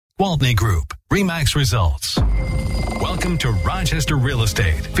Gwaltney Group, RE/MAX Results. Welcome to Rochester Real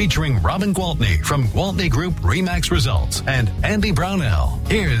Estate, featuring Robin Gwaltney from Gwaltney Group RE/MAX Results and Andy Brownell.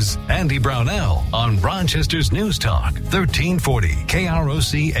 Here's Andy Brownell on Rochester's News Talk, 1340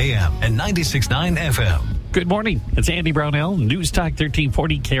 KROC AM and 96.9 FM. Good morning. It's Andy Brownell, News Talk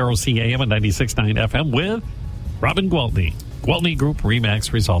 1340 KROC AM and 96.9 FM with Robin Gwaltney, Gwaltney Group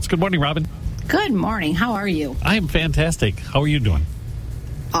RE/MAX Results. Good morning, Robin. Good morning. How are you? I am fantastic. How are you doing?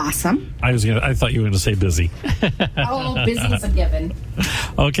 Awesome. I thought you were going to say busy. Oh, busy is a given.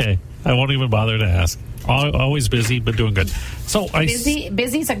 Okay. I won't even bother to ask. Always busy, but doing good. So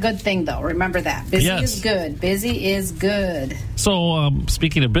Busy's a good thing, though. Remember that. Busy is good. Busy is good. So,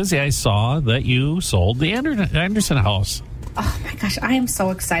 speaking of busy, I saw that you sold the Anderson house. Oh, my gosh. I am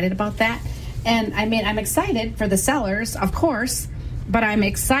so excited about that. And, I'm excited for the sellers, of course, but I'm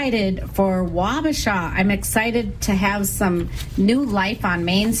excited for Wabasha. I'm excited to have some new life on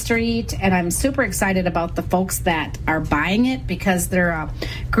Main Street, and I'm super excited about the folks that are buying it because they're a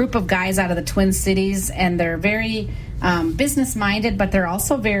group of guys out of the Twin Cities, and they're very business-minded, but they're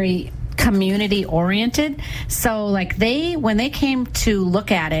also very community-oriented. So, when they came to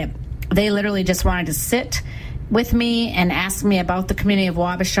look at it, they literally just wanted to sit with me and ask me about the community of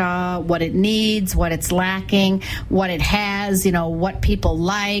Wabasha, what it needs, what it's lacking, what it has, what people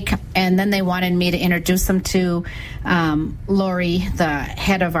like. And then they wanted me to introduce them to Lori, the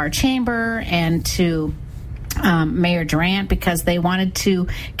head of our chamber, and to Mayor Durant, because they wanted to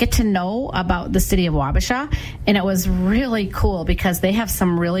get to know about the city of Wabasha. And it was really cool because they have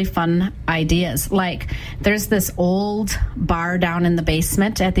some really fun ideas. Like, there's this old bar down in the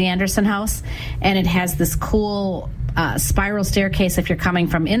basement at the Anderson house, and it has this cool spiral staircase if you're coming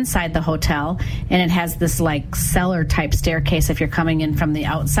from inside the hotel, and it has this cellar type staircase if you're coming in from the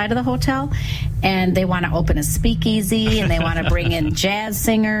outside of the hotel. And they want to open a speakeasy, and they want to bring in jazz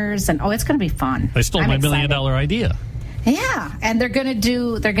singers, and it's going to be fun. They stole my $1 million idea. Yeah, and they're gonna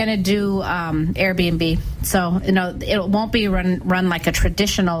do Airbnb. So it won't be run like a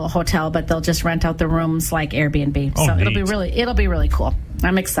traditional hotel, but they'll just rent out the rooms like Airbnb. So neat. it'll be really cool.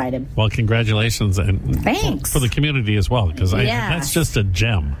 I'm excited. Well, congratulations, and thanks for the community as well, because that's just a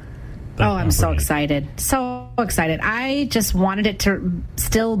gem. I'm so excited. So excited. I just wanted it to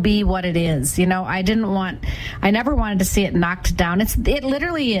still be what it is. I never wanted to see it knocked down. It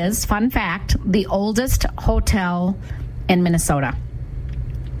literally is, fun fact, the oldest hotel in Minnesota.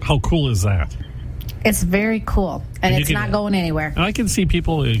 How cool is that? It's very cool, and it's not going anywhere. I can see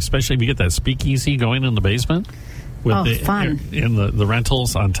people, especially if you get that speakeasy going in the basement with fun. And the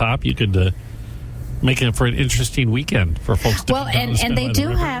rentals on top. You could make it for an interesting weekend for folks to and they do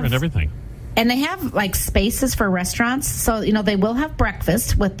have and everything. And they have spaces for restaurants, so they will have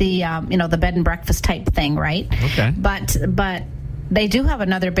breakfast with the the bed and breakfast type thing, right? Okay. But they do have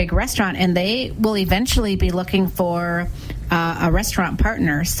another big restaurant, and they will eventually be looking for a restaurant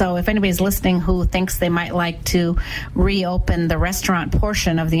partner. So if anybody's listening who thinks they might like to reopen the restaurant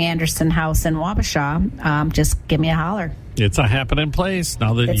portion of the Anderson House in Wabasha, just give me a holler. It's a happening place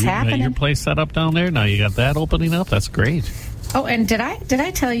now that you got your place set up down there. Now you got that opening up. That's great. Oh, and did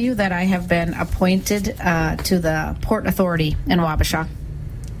I tell you that I have been appointed to the Port Authority in Wabasha?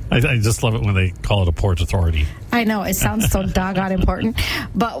 I just love it when they call it a Port Authority. I know, it sounds so doggone important.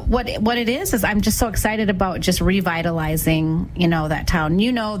 But what it is I'm just so excited about just revitalizing, that town.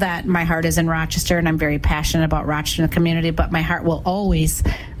 You know that my heart is in Rochester, and I'm very passionate about Rochester and the community, but my heart will always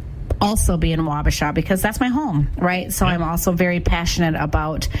also be in Wabasha because that's my home, right? So I'm also very passionate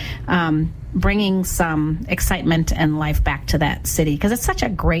about bringing some excitement and life back to that city because it's such a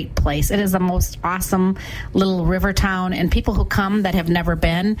great place. It is the most awesome little river town, and people who come that have never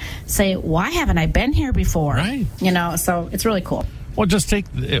been say, why haven't I been here before? Right. So it's really cool. Well, just I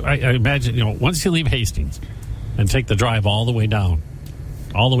imagine, once you leave Hastings and take the drive all the way down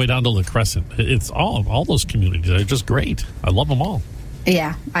to La Crescent, it's all those communities are just great. I love them all.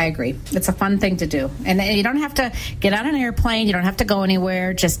 Yeah, I agree. It's a fun thing to do. And you don't have to get on an airplane. You don't have to go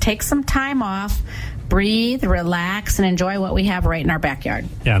anywhere. Just take some time off, breathe, relax, and enjoy what we have right in our backyard.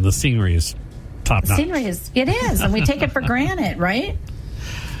 Yeah, the scenery is top notch. It is, and we take it for granted, right?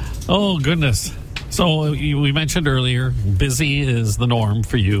 Oh, goodness. So we mentioned earlier, busy is the norm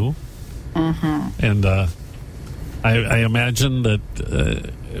for you. Mm-hmm. And I imagine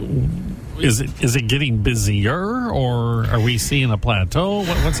that... Is it getting busier, or are we seeing a plateau?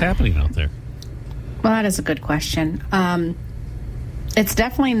 What's happening out there? Well, that is a good question. It's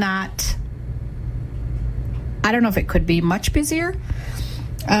definitely not. I don't know if it could be much busier.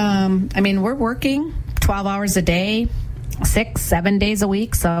 We're working 12 hours a day, 6-7 days a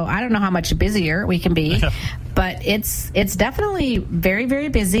week, so I don't know how much busier we can be. But it's definitely very, very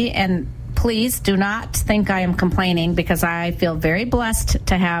busy, and please do not think I am complaining, because I feel very blessed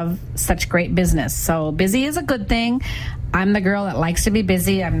to have such great business. So busy is a good thing. I'm the girl that likes to be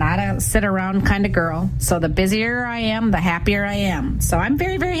busy. I'm not a sit around kind of girl. So the busier I am, the happier I am. So I'm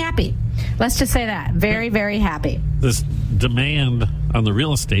very, very happy. Let's just say that. Very, very happy. This demand on the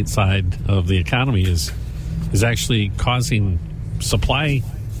real estate side of the economy is actually causing supply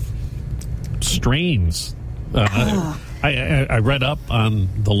strains. I read up on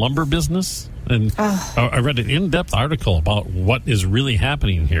the lumber business, and I read an in-depth article about what is really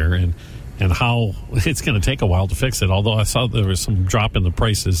happening here and how it's going to take a while to fix it. Although I saw there was some drop in the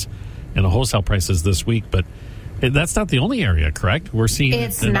prices, in the wholesale prices this week, but that's not the only area, correct? We're seeing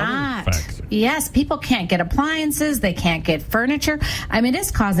it's in not. other factors. Yes, people can't get appliances. They can't get furniture. I mean,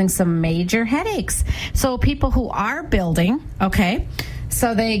 it's causing some major headaches. So people who are building, okay,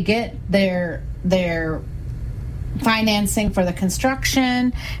 so they get their financing for the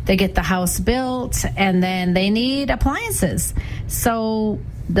construction, they get the house built, and then they need appliances. So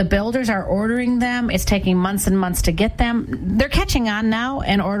the builders are ordering them. It's taking months and months to get them. They're catching on now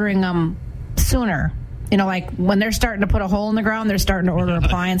and ordering them sooner. You know, like when they're starting to put a hole in the ground, they're starting to order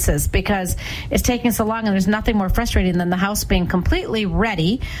appliances because it's taking so long, and there's nothing more frustrating than the house being completely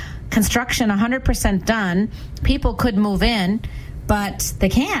ready, construction 100% done, people could move in, but they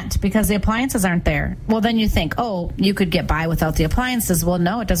can't because the appliances aren't there. Well, then you think, oh, you could get by without the appliances. Well,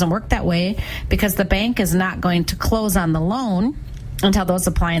 no, it doesn't work that way, because the bank is not going to close on the loan until those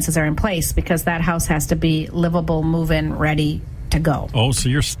appliances are in place, because that house has to be livable, move-in, ready to go. Oh, so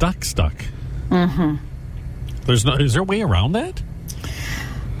you're stuck. Mm-hmm. Is there a way around that?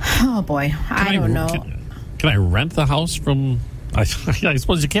 Oh, boy. I don't know. Can I rent the house from... I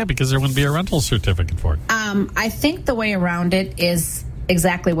suppose you can't, because there wouldn't be a rental certificate for it. I think the way around it is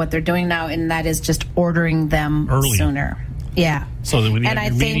exactly what they're doing now, and that is just ordering them earlier. Sooner. Yeah. So that when you have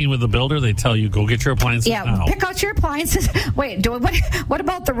your meeting with the builder, they tell you, go get your appliances now. Pick out your appliances. Wait, what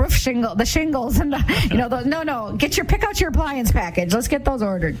about the roof the shingles, and pick out your appliance package. Let's get those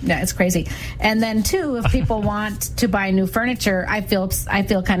ordered. Yeah, it's crazy. And then too, if people want to buy new furniture, I feel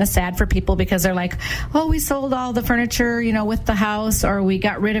kind of sad for people, because they're like, oh, we sold all the furniture, with the house, or we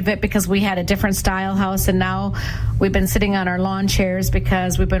got rid of it because we had a different style house, and now we've been sitting on our lawn chairs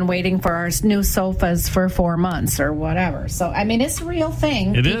because we've been waiting for our new sofas for 4 months or whatever. So, I mean, it's a real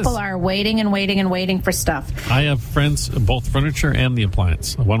thing. People are waiting and waiting and waiting for stuff. I have friends, both furniture and the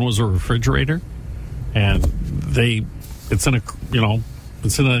appliance. One was a refrigerator, and it's in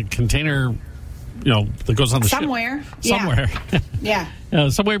a container, that goes on the somewhere. Ship. Somewhere. Yeah.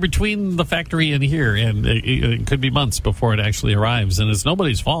 Somewhere between the factory and here, and it could be months before it actually arrives. And it's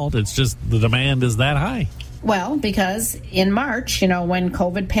nobody's fault. It's just the demand is that high. Well, because in March, when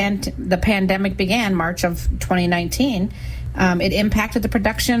the pandemic began, March of 2019, it impacted the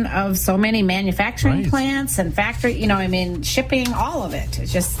production of so many manufacturing plants and factory, shipping, all of it.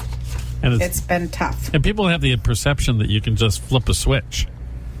 It's been tough. And people have the perception that you can just flip a switch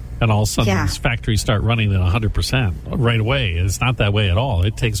and all of a sudden these factories start running at 100% right away. It's not that way at all.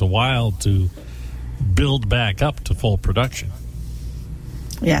 It takes a while to build back up to full production.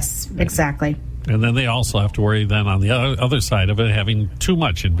 Yes, exactly. And then they also have to worry then on the other side of it, having too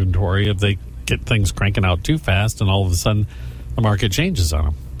much inventory if they get things cranking out too fast, and all of a sudden the market changes on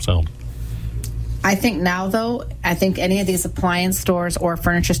them. So I think now, though, any of these appliance stores or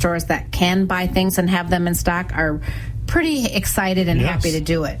furniture stores that can buy things and have them in stock are pretty excited and happy to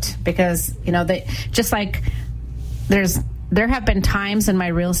do it, because, they just like there have been times in my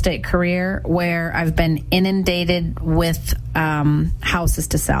real estate career where I've been inundated with houses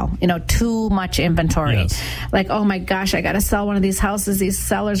to sell. Too much inventory. Yes. Like, oh my gosh, I got to sell one of these houses. These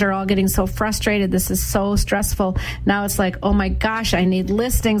sellers are all getting so frustrated. This is so stressful. Now it's like, oh my gosh, I need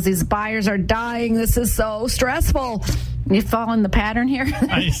listings. These buyers are dying. This is so stressful. You fall in the pattern here?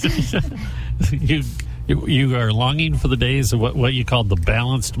 You are longing for the days of what you call the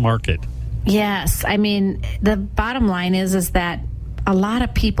balanced market. Yes. I mean, the bottom line is that a lot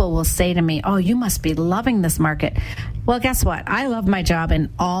of people will say to me, oh, you must be loving this market. Well, guess what? I love my job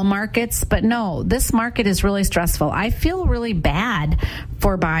in all markets, but no, this market is really stressful. I feel really bad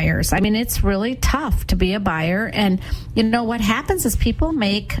for buyers. I mean, it's really tough to be a buyer. And what happens is people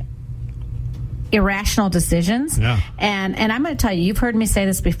make irrational decisions. Yeah. And I'm going to tell you, you've heard me say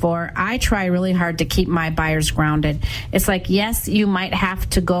this before. I try really hard to keep my buyers grounded. It's like, yes, you might have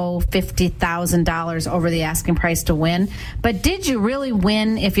to go $50,000 over the asking price to win, but did you really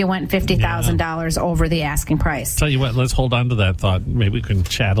win if you went $50,000 over the asking price? Tell you what, let's hold on to that thought. Maybe we can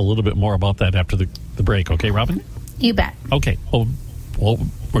chat a little bit more about that after the break. Okay, Robin? You bet. Okay. Well, Well,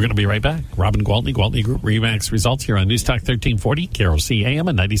 we're going to be right back. Robin Gwaltney, Gwaltney Group, RE/MAX Results here on News Talk 1340, KROC AM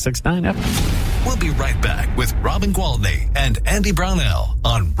and 96.9 FM. We'll be right back with Robin Gwaltney and Andy Brownell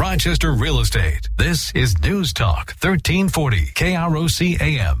on Rochester Real Estate. This is News Talk 1340, KROC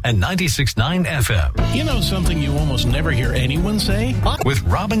AM and 96.9 FM. You know something you almost never hear anyone say? With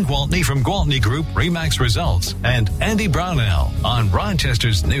Robin Gwaltney from Gwaltney Group, RE/MAX Results, and Andy Brownell on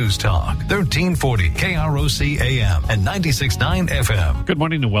Rochester's News Talk 1340, KROC AM and 96.9 FM. Good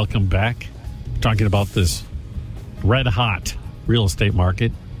morning and welcome back. Talking about this red hot real estate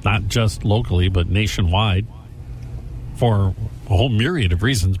market, not just locally, but nationwide for a whole myriad of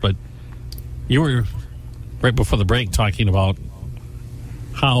reasons. But you were right before the break talking about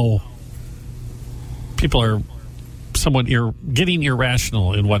how people are somewhat getting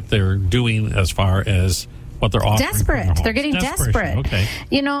irrational in what they're doing as far as what they're offering. Desperate. They're getting desperate. Okay.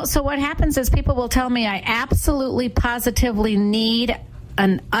 You know, so what happens is people will tell me I absolutely positively need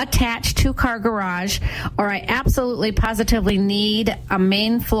an attached 2-car garage, or I absolutely positively need a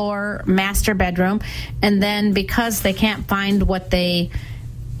main floor master bedroom, and then because they can't find what they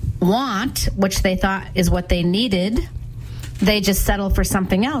want, which they thought is what they needed, they just settle for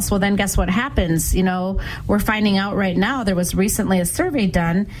something else. Well, then guess what happens? You know, we're finding out right now, there was recently a survey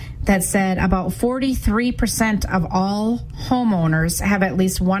done that said about 43% of all homeowners have at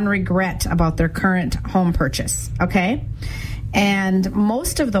least one regret about their current home purchase, okay? And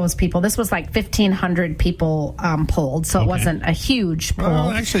most of those people, this was like 1,500 people polled, so it wasn't a huge poll.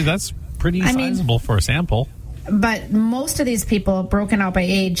 Well, actually, that's pretty sizable for a sample. But most of these people, broken out by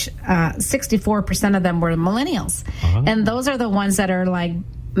age, 64% of them were millennials. And those are the ones that are like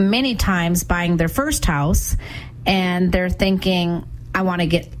many times buying their first house, and they're thinking, I want to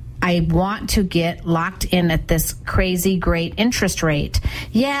get locked in at this crazy great interest rate.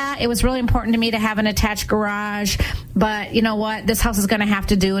 Yeah, it was really important to me to have an attached garage, but you know what? This house is going to have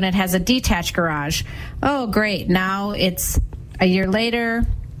to do, and it has a detached garage. Oh, great. Now it's a year later.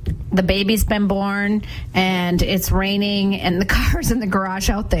 The baby's been born and it's raining and the car's in the garage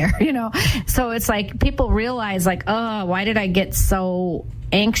out there, you know? So it's like people realize like, oh, why did I get so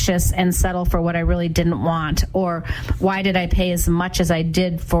anxious and settle for what I really didn't want? Or why did I pay as much as I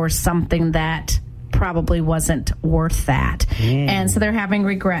did for something that probably wasn't worth that? And so they're having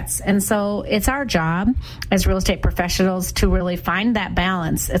regrets. And so it's our job as real estate professionals to really find that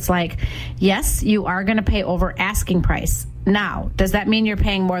balance. It's like, yes, you are going to pay over asking price. Now, does that mean you're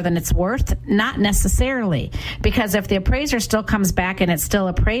paying more than it's worth? Not necessarily, because if the appraiser still comes back and it's still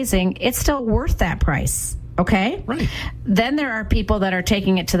appraising, it's still worth that price. Okay? Right. Then there are people that are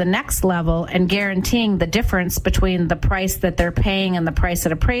taking it to the next level and guaranteeing the difference between the price that they're paying and the price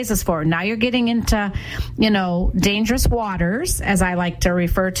it appraises for. Now you're getting into, you know, dangerous waters, as I like to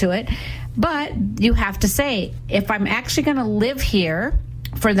refer to it. But you have to say, if I'm actually going to live here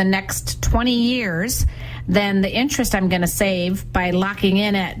for the next 20 years, then the interest I'm going to save by locking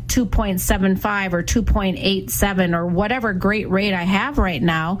in at 2.75 or 2.87 or whatever great rate I have right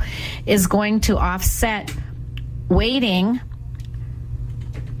now is going to offset waiting,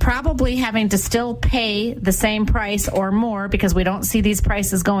 probably having to still pay the same price or more because we don't see these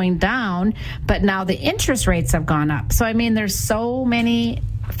prices going down, but now the interest rates have gone up. So, I mean, there's so many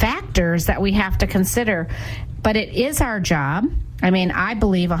factors that we have to consider, but it is our job. I mean, I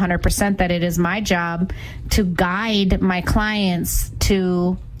believe 100% that it is my job to guide my clients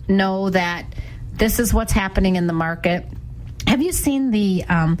to know that this is what's happening in the market. Have you seen the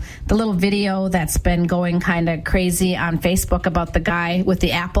little video that's been going kind of crazy on Facebook about the guy with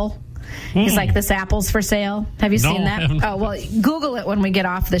the apple? He's like, this apple's for sale. Have you seen that? Oh, well, Google it when we get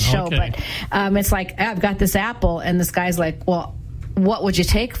off the show. Okay. But it's like, I've got this apple, and this guy's like, well, what would you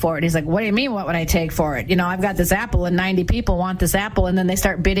take for it? He's like, what do you mean, what would I take for it? You know, I've got this apple and 90 people want this apple, and then they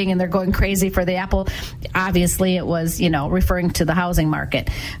start bidding and they're going crazy for the apple. Obviously, it was, you know, referring to the housing market.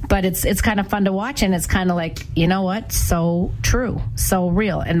 But it's kind of fun to watch, and it's kind of like, you know what? So true, so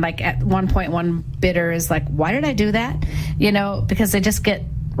real. And like at one point, one bidder is like, why did I do that? You know, because they just get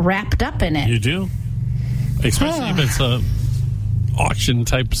wrapped up in it. You do. Especially if it's a auction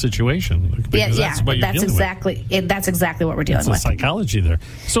type situation. Yeah, that's what you're exactly with. That's exactly what we're dealing with. It's a psychology there.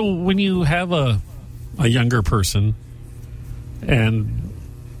 So when you have a younger person and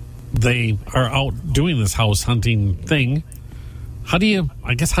they are out doing this house hunting thing, how do you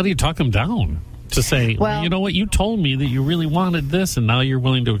talk them down to say, well, you know what, you told me that you really wanted this and now you're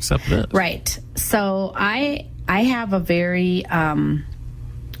willing to accept this? Right. So I have a very, what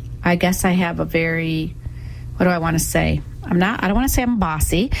do I want to say? I'm not. I don't want to say I'm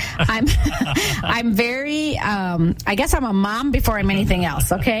bossy. I'm very. I guess I'm a mom before I'm anything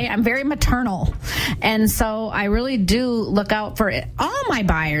else. Okay, I'm very maternal, and so I really do look out for all my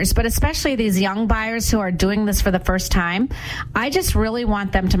buyers, but especially these young buyers who are doing this for the first time. I just really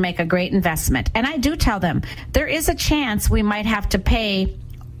want them to make a great investment, and I do tell them there is a chance we might have to pay.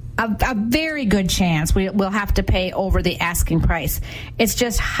 A very good chance we'll have to pay over the asking price. It's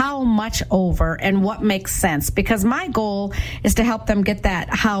just how much over and what makes sense, because my goal is to help them get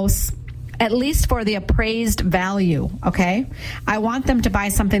that house at least for the appraised value, okay? I want them to buy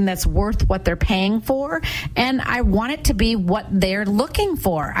something that's worth what they're paying for, and I want it to be what they're looking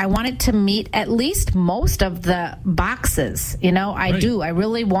for. I want it to meet at least most of the boxes, I do. I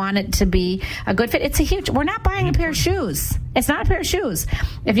really want it to be a good fit. We're not buying a pair of shoes. It's not a pair of shoes.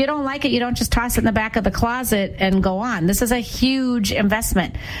 If you don't like it, you don't just toss it in the back of the closet and go on. This is a huge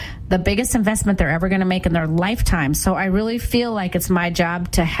investment, the biggest investment they're ever going to make in their lifetime. So I really feel like it's my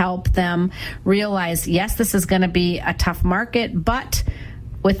job to help them realize, yes, this is going to be a tough market, but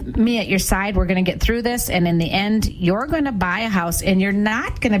with me at your side, we're going to get through this. And in the end, you're going to buy a house, and you're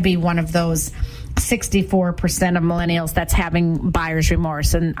not going to be one of those 64% of millennials that's having buyer's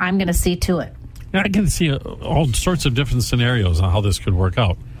remorse. And I'm going to see to it. I can see all sorts of different scenarios on how this could work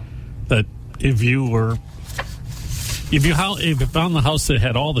out. That if you found the house that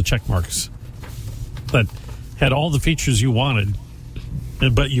had all the check marks, that had all the features you wanted,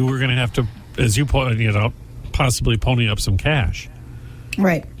 but you were going to have to, as you pointed out, possibly pony up some cash.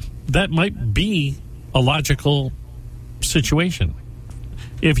 Right. That might be a logical situation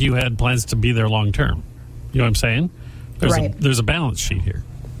if you had plans to be there long term. You know what I'm saying? There's a balance sheet here.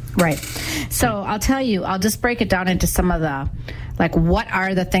 Right. So I'll tell you, I'll just break it down into some of the, what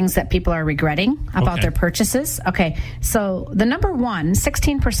are the things that people are regretting about their purchases? Okay. So the number one,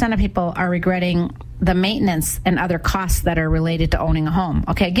 16% of people are regretting the maintenance and other costs that are related to owning a home.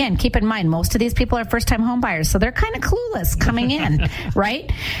 Okay. Again, keep in mind, most of these people are first-time home buyers, so they're kind of clueless coming in,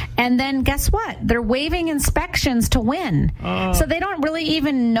 right? And then guess what? They're waiving inspections to win. So they don't really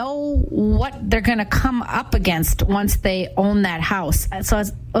even know what they're going to come up against once they own that house. So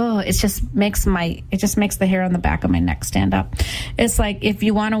it just makes the hair on the back of my neck stand up. It's like, if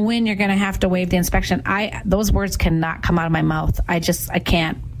you want to win, you're going to have to waive the inspection. Those words cannot come out of my mouth. I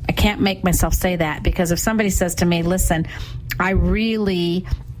can't make myself say that, because if somebody says to me, listen, I've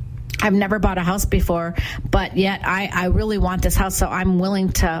never bought a house before, but yet I really want this house, so I'm willing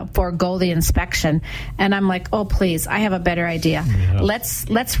to forego the inspection. And I'm like, oh, please, I have a better idea. Yeah.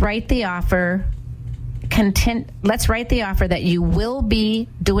 Let's write the offer. Let's write the offer that you will be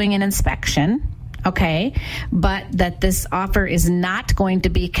doing an inspection, okay, but that this offer is not going to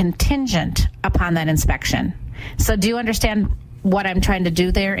be contingent upon that inspection. So do you understand what I'm trying to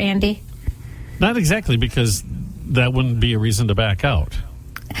do there, Andy? Not exactly, because that wouldn't be a reason to back out.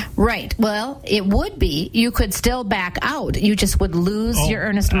 Right. Well, it would be. You could still back out. You just would lose your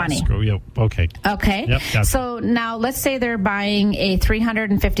earnest money. Yep. Okay. Okay. Yep, gotcha. So now let's say they're buying a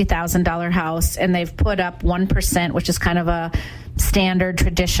 $350,000 house, and they've put up 1%, which is kind of a standard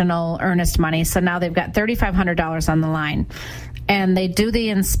traditional earnest money. So now they've got $3,500 on the line, and they do the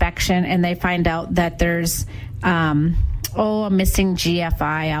inspection, and they find out that there's a missing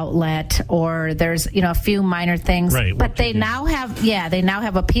GFI outlet, or there's a few minor things, right, but they now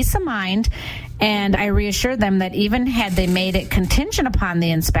have a peace of mind. And I reassure them that even had they made it contingent upon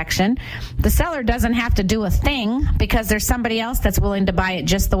the inspection, the seller doesn't have to do a thing, because there's somebody else that's willing to buy it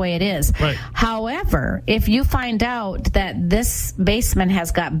just the way it is. Right. However, if you find out that this basement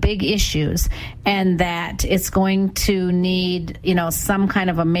has got big issues, and that it's going to need some kind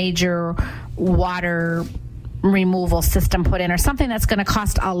of a major water removal system put in, or something that's going to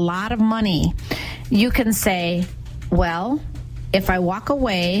cost a lot of money, you can say, well, if I walk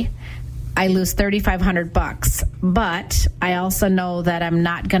away, I lose $3,500, but I also know that I'm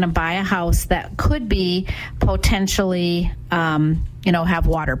not going to buy a house that could be potentially, have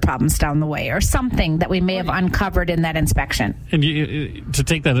water problems down the way, or something that we may have uncovered in that inspection. And to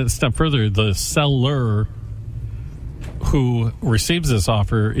take that a step further, the seller who receives this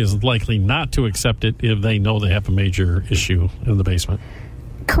offer is likely not to accept it if they know they have a major issue in the basement.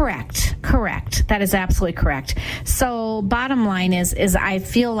 Correct. That is absolutely correct. So bottom line is I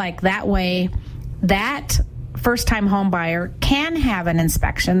feel like that way, that first-time home buyer can have an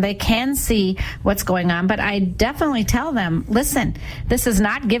inspection. They can see what's going on, but I definitely tell them, listen, this is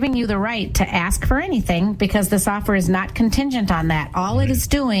not giving you the right to ask for anything because this offer is not contingent on that. All it is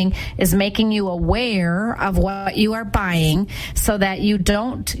doing is making you aware of what you are buying so that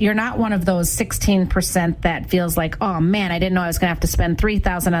you're not one of those 16% that feels like, oh man, I didn't know I was going to have to spend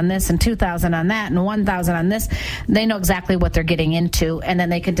 $3,000 on this and $2,000 on that and $1,000 on this. They know exactly what they're getting into, and then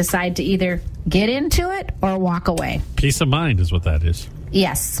they can decide to either get into it or walk away. Peace of mind is what that is.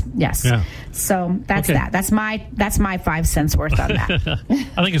 Yes. Yeah. So that's that. That's my 5 cents worth on that.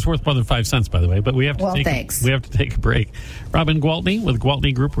 I think it's worth more than 5 cents, by the way. But we have to take a break. Robin Gwaltney with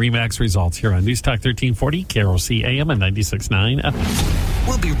Gwaltney Group RE/MAX Results here on News Talk 1340 KROC AM and 96.9 FM.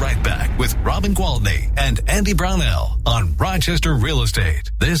 We'll be right back with Robin Gwaltney and Andy Brownell on Rochester Real Estate.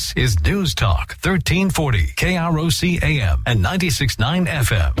 This is News Talk 1340 KROC AM and 96.9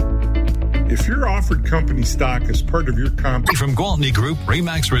 FM. If you're offered company stock as part of your from Gwaltney Group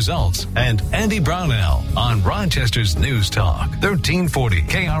RE/MAX Results and Andy Brownell on Rochester's News Talk 1340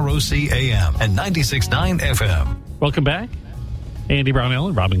 KROC AM and 96.9 FM. Welcome back. Andy Brownell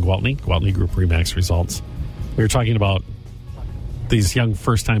and Robin Gwaltney, Gwaltney Group RE/MAX Results. We were talking about these young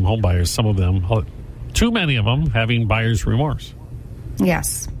first-time home buyers, some of them, too many of them, having buyer's remorse.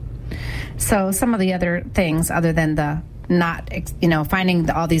 Yes. So some of the other things other than the not, finding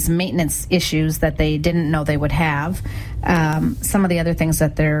all these maintenance issues that they didn't know they would have. Some of the other things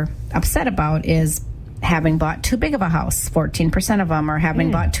that they're upset about is having bought too big of a house, 14% of them, or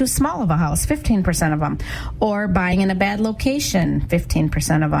having bought too small of a house, 15% of them, or buying in a bad location,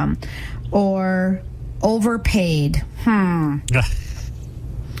 15% of them, or overpaid,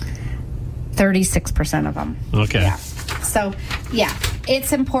 36% of them. Okay. Yeah. So,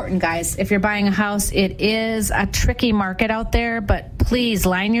 it's important, guys. If you're buying a house, it is a tricky market out there, but please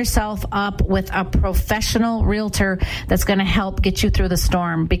line yourself up with a professional realtor that's going to help get you through the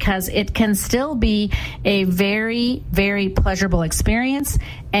storm, because it can still be a very, very pleasurable experience,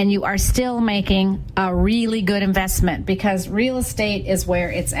 and you are still making a really good investment because real estate is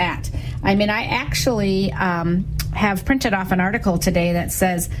where it's at. I mean, I actually have printed off an article today that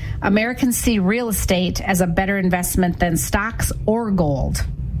says Americans see real estate as a better investment than stocks or gold.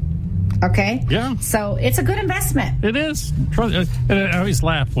 Okay? Yeah. So it's a good investment. It is. I always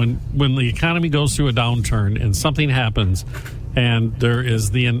laugh when the economy goes through a downturn and something happens and there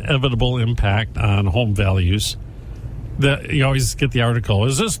is the inevitable impact on home values. That you always get the article,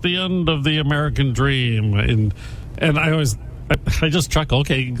 is this the end of the American dream? And I just chuckle,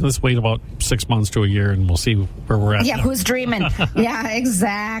 okay, let's wait about 6 months to a year and we'll see where we're at. Yeah, now. Who's dreaming? Yeah,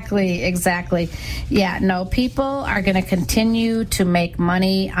 exactly. Yeah, no, people are going to continue to make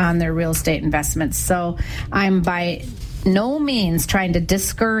money on their real estate investments. So I'm by no means trying to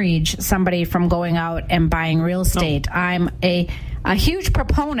discourage somebody from going out and buying real estate. No. I'm a huge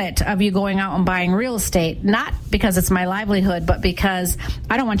proponent of you going out and buying real estate, not because it's my livelihood, but because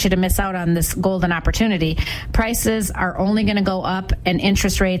I don't want you to miss out on this golden opportunity. Prices are only going to go up and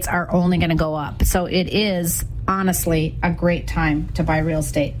interest rates are only going to go up. So it is honestly a great time to buy real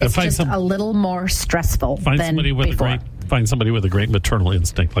estate. It's just a little more stressful than before. Find somebody with a great maternal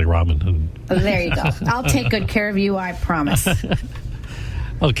instinct like Robin. There you go. I'll take good care of you, I promise.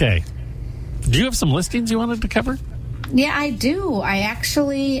 Okay. Do you have some listings you wanted to cover? Yeah, I do. I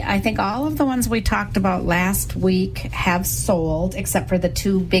think all of the ones we talked about last week have sold, except for the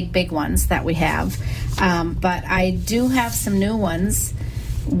two big ones that we have. But I do have some new ones.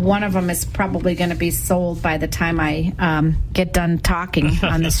 One of them is probably going to be sold by the time I get done talking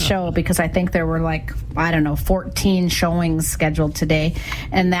on this show, because I think there were 14 showings scheduled today.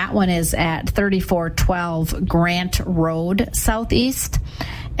 And that one is at 3412 Grant Road, Southeast.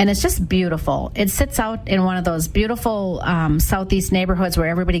 And it's just beautiful. It sits out in one of those beautiful southeast neighborhoods where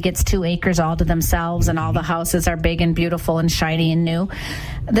everybody gets 2 acres all to themselves and all the houses are big and beautiful and shiny and new.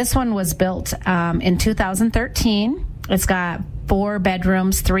 This one was built in 2013. It's got 4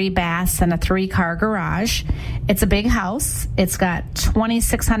 bedrooms, 3 baths, and a 3-car garage. It's a big house. It's got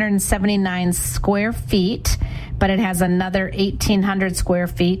 2,679 square feet, but it has another 1,800 square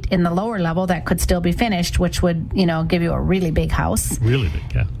feet in the lower level that could still be finished, which would, give you a really big house. Really big,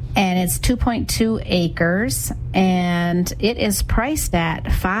 yeah. And it's 2.2 acres, and it is priced at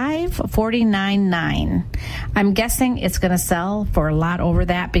 $549,900. I'm guessing it's going to sell for a lot over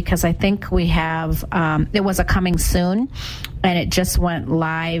that, because I think we have, it was a coming soon, and it just went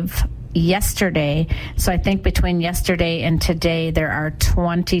live yesterday. So I think between yesterday and today, there are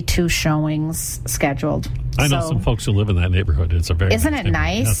 22 showings scheduled. I know some folks who live in that neighborhood. It's a very Isn't it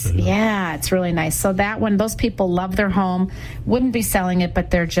nice? Yes, yeah, it's really nice. So that one, those people love their home, wouldn't be selling it,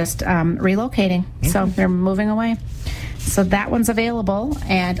 but they're just relocating. So they're moving away. So that one's available.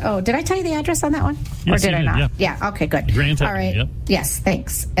 And, did I tell you the address on that one? Yes, or did I not? Yeah. Okay, good. Grand All right. Yep. Yes,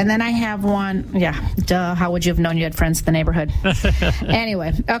 thanks. And then I have one. Yeah, duh. How would you have known you had friends in the neighborhood?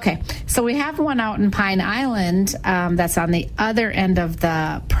 Anyway, okay. So we have one out in Pine Island that's on the other end of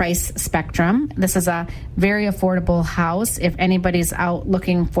the price spectrum. This is a very affordable house. If anybody's out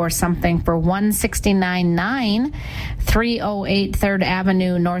looking for something for $169,900, 308 3rd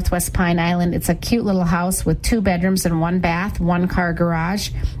Avenue, Northwest Pine Island. It's a cute little house with 2 bedrooms and 1 bath, 1-car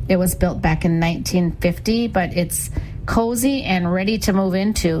garage. It was built back in 1950, but it's cozy and ready to move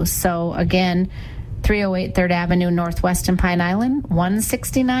into. So again, 308 3rd Avenue, Northwest in Pine Island,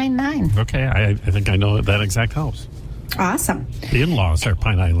 $169,900. Okay, I think I know that exact house. Awesome. The in-laws are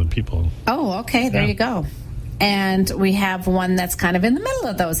Pine Island people. Oh, okay. There you go. And we have one that's kind of in the middle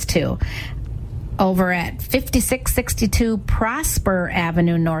of those two. Over at 5662 Prosper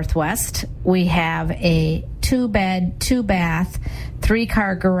Avenue Northwest, we have a 2-bed, 2-bath,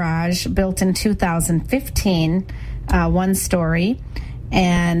 3-car garage built in 2015, 1-story.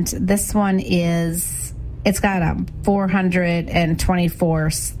 And this one it's got a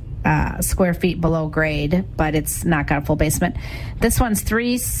 424 square feet below grade, but it's not got a full basement. This one's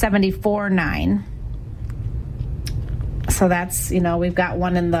 $374,900. So that's, we've got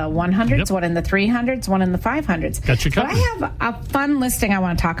one in the 100s, one in the 300s, one in the 500s. Got you But covered. I have a fun listing I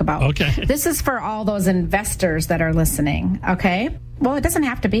want to talk about. Okay. This is for all those investors that are listening, okay? Well, it doesn't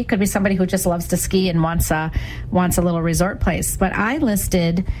have to be. It could be somebody who just loves to ski and wants a little resort place. But I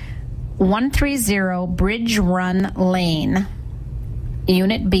listed 130 Bridge Run Lane,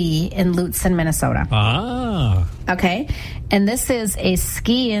 Unit B in Lutsen, Minnesota. Ah. Okay? And this is a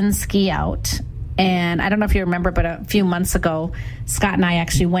ski-in, ski-out. And I don't know if you remember, but a few months ago, Scott and I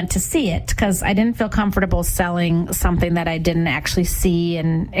actually went to see it because I didn't feel comfortable selling something that I didn't actually see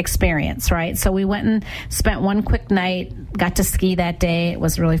and experience, right? So we went and spent one quick night, got to ski that day. It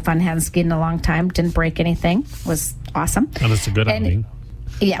was really fun. Hadn't skied in a long time. Didn't break anything. It was awesome. And it's a good outing.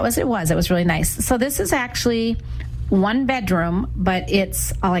 Yeah, it was. It was really nice. So this is actually 1 bedroom, but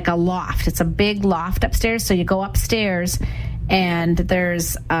it's like a loft. It's a big loft upstairs. So you go upstairs and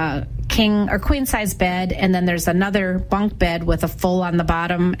there's a king or queen size bed, and then there's another bunk bed with a full on the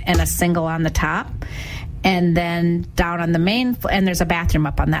bottom and a single on the top, and then down on the main, and there's a bathroom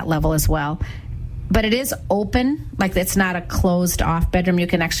up on that level as well. But it is open, like it's not a closed off bedroom. You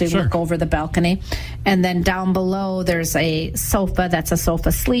can actually look over the balcony. And then down below there's a sofa that's a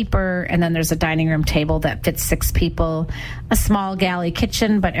sofa sleeper, and then there's a dining room table that fits 6 people, a small galley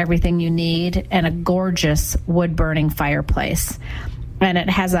kitchen, but everything you need, and a gorgeous wood burning fireplace. And it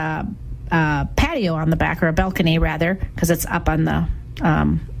has a patio on the back, or a balcony rather, because it's up on the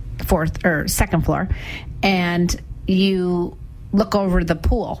 4th or 2nd floor. And you look over the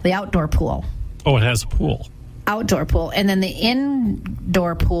pool, the outdoor pool. Oh, it has a pool. Outdoor pool. And then the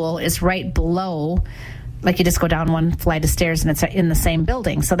indoor pool is right below. Like you just go down 1 flight of stairs and it's in the same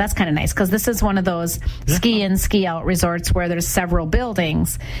building. So that's kind of nice because this is one of those ski-in, ski-out resorts where there's several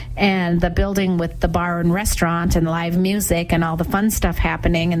buildings. And the building with the bar and restaurant and live music and all the fun stuff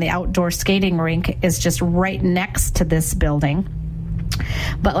happening and the outdoor skating rink is just right next to this building.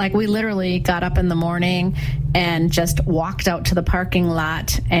 But like we literally got up in the morning and just walked out to the parking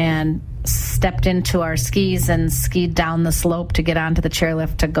lot and stepped into our skis and skied down the slope to get onto the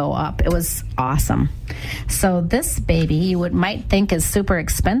chairlift to go up. It was awesome. So this baby you might think is super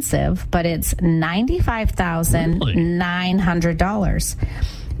expensive, but it's $95,900.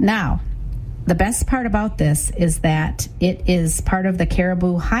 Now, the best part about this is that it is part of the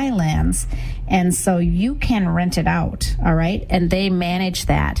Caribou Highlands, and so you can rent it out, all right? And they manage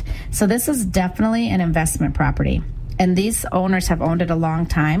that. So this is definitely an investment property. And these owners have owned it a long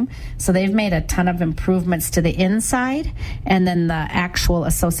time, so they've made a ton of improvements to the inside, and then the actual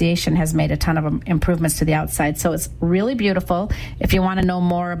association has made a ton of improvements to the outside. So it's really beautiful. If you want to know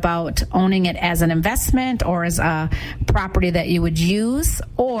more about owning it as an investment or as a property that you would use,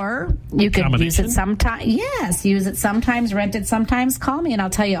 or you could use it sometimes. Yes, use it sometimes, rent it sometimes. Call me, and I'll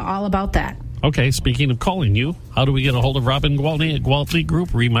tell you all about that. Okay, speaking of calling you, how do we get a hold of Robin Gwaltney at Gwaltney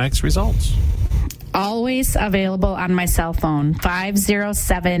Group RE/MAX Results? Always available on my cell phone,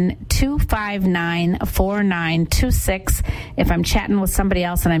 507-259-4926. If I'm chatting with somebody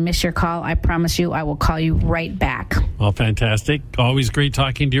else and I miss your call, I promise you I will call you right back. Well, fantastic. Always great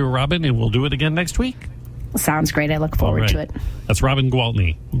talking to you, Robin, and we'll do it again next week. Sounds great. I look forward to it. That's Robin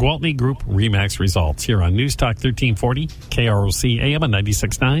Gwaltney, Gwaltney Group RE/MAX Results, here on News Talk 1340, KROC AM and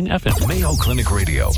 96.9 FM. Mayo Clinic Radio.